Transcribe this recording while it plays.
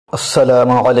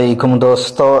अस्सलामुअलैकुम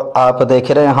दोस्तों, आप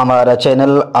देख रहे हैं हमारा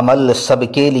चैनल अमल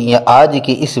सबके लिए। आज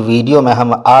की इस वीडियो में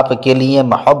हम आपके लिए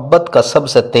मोहब्बत का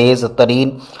सबसे तेज़ तरीन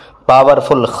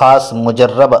पावरफुल ख़ास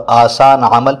मुजर्रब आसान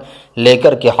अमल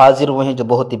लेकर के हाजिर हुए हैं, जो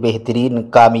बहुत ही बेहतरीन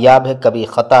कामयाब है, कभी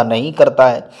ख़ता नहीं करता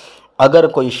है। अगर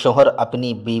कोई शोहर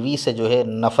अपनी बीवी से जो है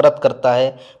नफ़रत करता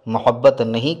है, मोहब्बत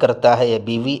नहीं करता है, या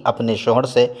बीवी अपने शोहर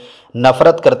से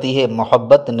नफ़रत करती है,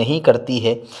 मोहब्बत नहीं करती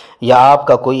है, या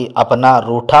आपका कोई अपना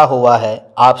रूठा हुआ है,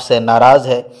 आपसे नाराज़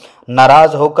है,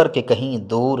 नाराज़ होकर के कहीं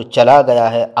दूर चला गया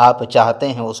है, आप चाहते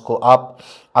हैं उसको आप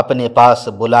अपने पास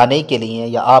बुलाने के लिए,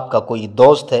 या आपका कोई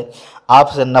दोस्त है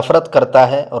आपसे नफ़रत करता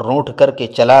है, रूठ कर के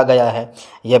चला गया है,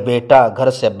 या बेटा घर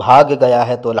से भाग गया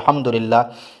है, तो अल्हम्दुलिल्लाह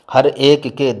हर एक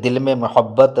के दिल में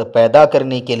मोहब्बत पैदा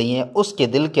करने के लिए, उसके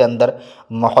दिल के अंदर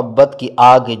मोहब्बत की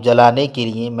आग जलाने के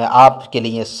लिए मैं आपके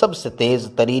लिए सबसे तेज़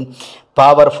तरीन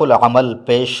पावरफुल अमल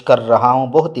पेश कर रहा हूँ।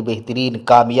 बहुत ही बेहतरीन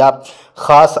कामयाब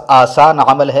ख़ास आसान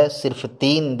अमल है। सिर्फ़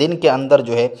 3 दिन के अंदर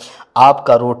जो है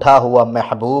आपका रूठा हुआ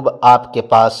महबूब आपके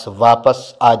पास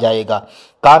वापस आ जाएगा।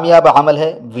 कामयाब अमल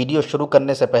है। वीडियो शुरू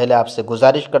करने से पहले आपसे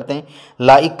गुजारिश करते हैं,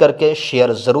 लाइक करके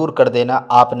शेयर ज़रूर कर देना।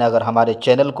 आपने अगर हमारे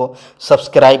चैनल को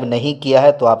सब्सक्राइब नहीं किया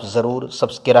है तो आप ज़रूर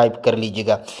सब्सक्राइब कर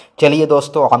लीजिएगा। चलिए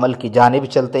दोस्तों, अमल की जानिब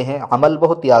चलते हैं। अमल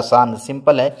बहुत ही आसान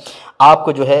सिंपल है।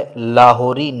 आपको जो है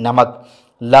लाहौरी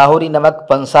नमक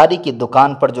पंसारी की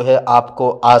दुकान पर जो है आपको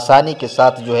आसानी के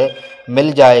साथ जो है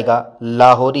मिल जाएगा।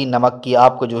 लाहौरी नमक की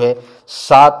आपको जो है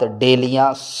 7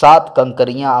 डेलियाँ 7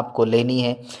 कंकरियाँ आपको लेनी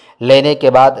है। लेने के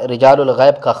बाद रिजालुल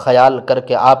गैब का ख्याल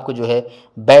करके आपको जो है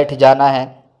बैठ जाना है।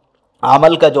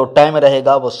 अमल का जो टाइम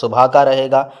रहेगा वो सुबह का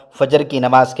रहेगा, फजर की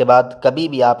नमाज के बाद कभी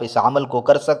भी आप इस अमल को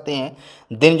कर सकते हैं।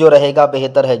 दिन जो रहेगा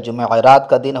बेहतर है जुमेरात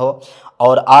का दिन हो,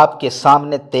 और आपके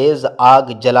सामने तेज़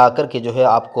आग जला कर के जो है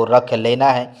आपको रख लेना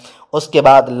है। उसके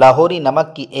बाद लाहौरी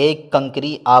नमक की 1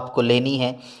 कंकरी आपको लेनी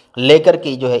है। लेकर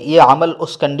के जो है ये अमल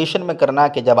उस कंडीशन में करना है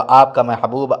कि जब आपका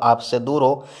महबूब आपसे दूर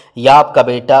हो, या आपका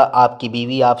बेटा आपकी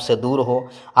बीवी आपसे दूर हो,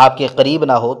 आपके करीब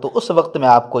ना हो, तो उस वक्त में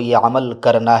आपको ये अमल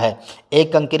करना है।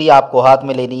 1 कंकरी आपको हाथ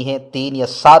में लेनी है। 3 या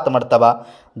 7 मरतबा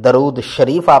दरूद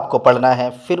शरीफ आपको पढ़ना है।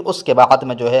 फिर उसके बाद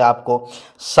में जो है आपको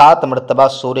 7 मरतबा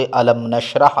सूरे अलम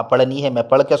नशरह पढ़नी है। मैं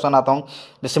पढ़ के सुनाता हूँ।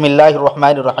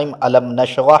 बिस्मिल्लाहिर्रहमानिर्रहीम। अलम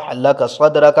नशरह लक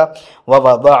सदरक व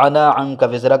वदअना अन्का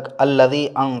विज़रक अल्लज़ी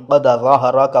अन्क़द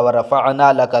ज़हरक व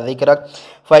रफ़अना लक ज़िक्रक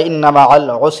फ़इन्न मअल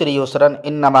उसरि युस्रन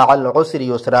इन्न मअल उसरि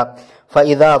युस्रा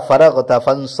फ़इज़ा फ़रग़त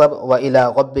फ़ंसब व इला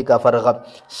रब्बिका फ़रग़ब।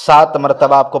 7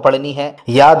 मरतबा आपको पढ़नी है।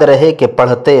 याद रहे कि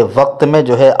पढ़ते वक्त में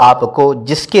जो है आपको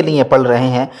जिसके लिए पढ़ रहे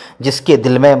हैं, जिसके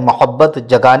दिल में मोहब्बत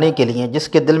जगाने के लिए,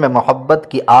 जिसके दिल में मोहब्बत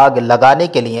की आग लगाने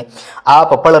के लिए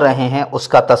आप पढ़ रहे हैं,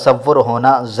 उसका तसव्वुर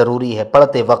होना ज़रूरी है।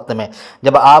 पढ़ते वक्त में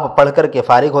जब आप पढ़ कर के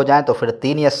फ़ारिग हो जाएँ तो फिर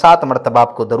 3 या 7 मरतबा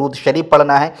आपको दरूद शरीफ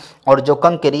पढ़ना है, और जो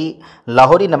कंकरी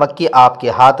लाहौरी नमक की आपके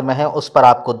हाथ में है उस पर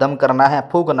आपको दम करना है,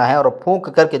 फूंकना है, और फूंक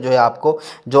करके जो है आपको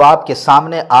जो आपके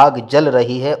सामने आग जल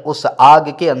रही है उस आग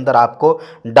के अंदर आपको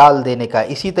डाल देने का।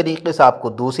 इसी तरीके से आपको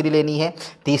दूसरी लेनी है,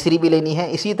 तीसरी भी लेनी है।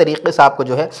 इसी तरीके से आपको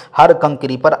जो है हर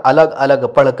कंकरी पर अलग अलग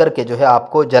पढ़ करके जो है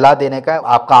आपको जला देने का।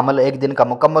 आपका अमल 1 दिन का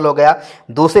मुकम्मल हो गया।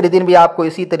 दूसरे दिन भी आपको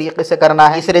इसी तरीके से करना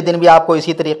है, तीसरे दिन भी आपको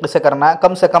इसी तरीके से करना है।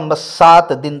 कम से कम बस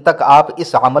 7 दिन तक आप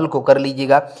इस अमल को कर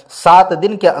लीजिएगा। 7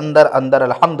 दिन के अंदर अंदर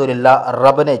अल्हम्दुलिल्लाह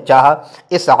रब ने चाहा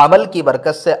इस अमल की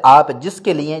बरकत से आप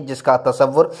जिसके लिए जिसका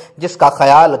तसव्वुर जिसका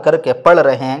ख्याल करके पढ़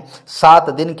रहे हैं, 7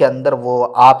 दिन के अंदर वो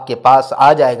आपके पास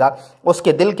आ जाएगा।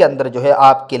 उसके दिल के अंदर जो है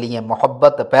आपके लिए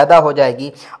मोहब्बत पैदा हो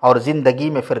जाएगी, और ज़िंदगी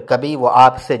में फिर कभी वो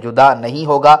आपसे जुदा नहीं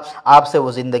होगा। आपसे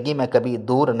वो ज़िंदगी में कभी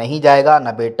दूर नहीं जाएगा,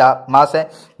 ना बेटा माँ से,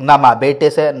 ना माँ बेटे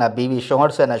से, ना बीवी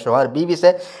शोहर से, ना शोहर बीवी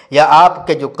से, या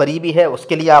आपके जो करीबी है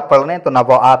उसके लिए आप पढ़ रहे हैं तो ना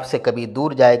वो आपसे कभी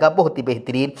दूर जाएगा। बहुत ही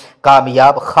बेहतरीन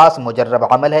कामयाब ख़ास मुजर्रब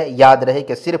अमल है। याद रहे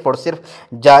कि सिर्फ़ और सिर्फ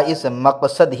जायज़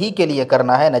मकसद ही के लिए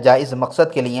करना है, नाजायज़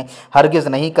मकसद के लिए हरगिज़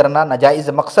नहीं करना।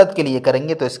 नाजायज़ मकसद के लिए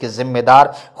करेंगे तो इसके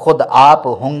ज़िम्मेदार ख़ुद आप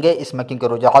होंगे इसमें, क्योंकि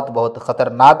रुजहात बहुत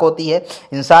ख़तरनाक होती है।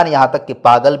 इंसान यहाँ तक कि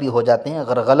पागल भी हो जाते हैं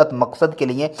अगर गलत मकसद के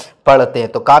लिए पढ़ते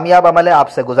हैं। तो कामयाब अमल है।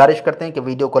 आपसे गुजारिश करते हैं कि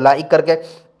वीडियो को लाइक करके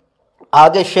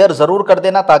आगे शेयर ज़रूर कर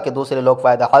देना ताकि दूसरे लोग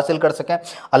फ़ायदा हासिल कर सकें।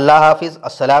 अल्लाह हाफिज़।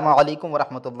 अस्सलामु अलैकुम व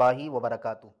रहमतुल्लाहि व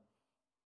बरकातुहू।